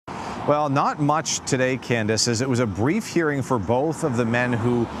Well, not much today, Candace, as it was a brief hearing for both of the men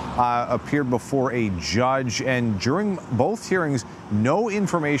who appeared before a judge. And during both hearings, no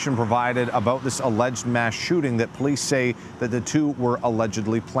information provided about this alleged mass shooting that police say that the two were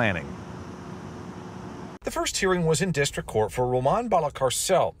allegedly planning. The first hearing was in district court for Roman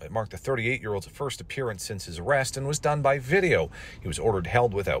Balacarcel. It marked the 38-year-old's first appearance since his arrest and was done by video. He was ordered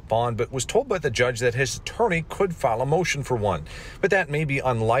held without bond, but was told by the judge that his attorney could file a motion for one. But that may be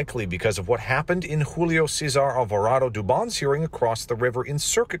unlikely because of what happened in Julio Cesar Alvarado Dubon's hearing across the river in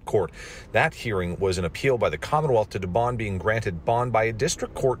circuit court. That hearing was an appeal by the Commonwealth to Dubon being granted bond by a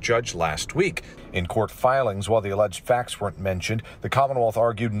district court judge last week. In court filings, while the alleged facts weren't mentioned, the Commonwealth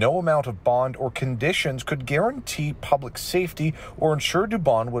argued no amount of bond or conditions could guarantee public safety or ensure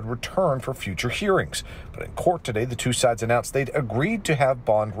Dubon would return for future hearings. But in court today, the two sides announced they'd agreed to have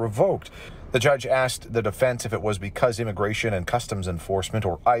bond revoked. The judge asked the defense if it was because Immigration and Customs Enforcement,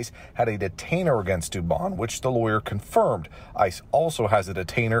 or ICE, had a detainer against Dubon, which the lawyer confirmed. ICE also has a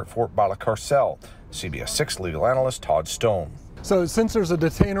detainer for Balacarcel. CBS 6 legal analyst Todd Stone. So since there's a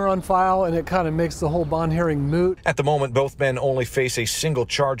detainer on file and it kind of makes the whole bond hearing moot. At the moment, both men only face a single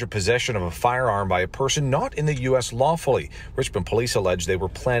charge of possession of a firearm by a person not in the U.S. lawfully. Richmond Police allege they were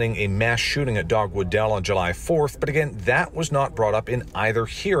planning a mass shooting at Dogwood Dell on July 4th, but again, that was not brought up in either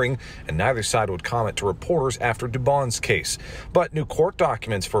hearing, and neither side would comment to reporters after Dubon's case. But new court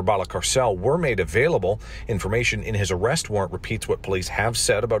documents for Balacarcel were made available. Information in his arrest warrant repeats what police have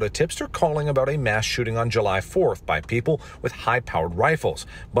said about a tipster calling about a mass shooting on July 4th by people with high-powered rifles,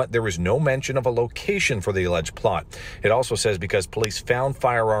 but there is no mention of a location for the alleged plot. It also says because police found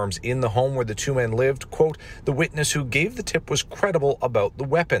firearms in the home where the two men lived, quote, the witness who gave the tip was credible about the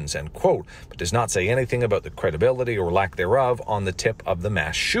weapons, end quote, but does not say anything about the credibility or lack thereof on the tip of the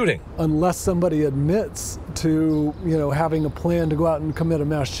mass shooting. Unless somebody admits to, having a plan to go out and commit a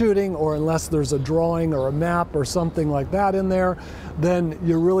mass shooting, or unless there's a drawing or a map or something like that in there, then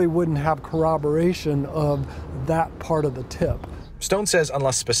you really wouldn't have corroboration of that part of the tip. Stone says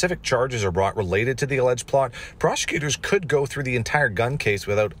unless specific charges are brought related to the alleged plot, prosecutors could go through the entire gun case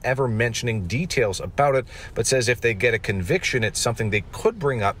without ever mentioning details about it, but says if they get a conviction, it's something they could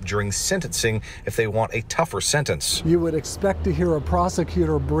bring up during sentencing if they want a tougher sentence. You would expect to hear a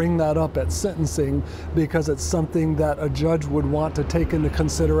prosecutor bring that up at sentencing because it's something that a judge would want to take into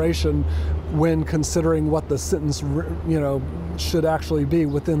consideration when considering what the sentence, should actually be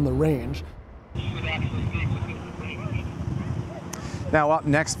within the range. Now, up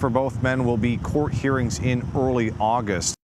next for both men will be court hearings in early August.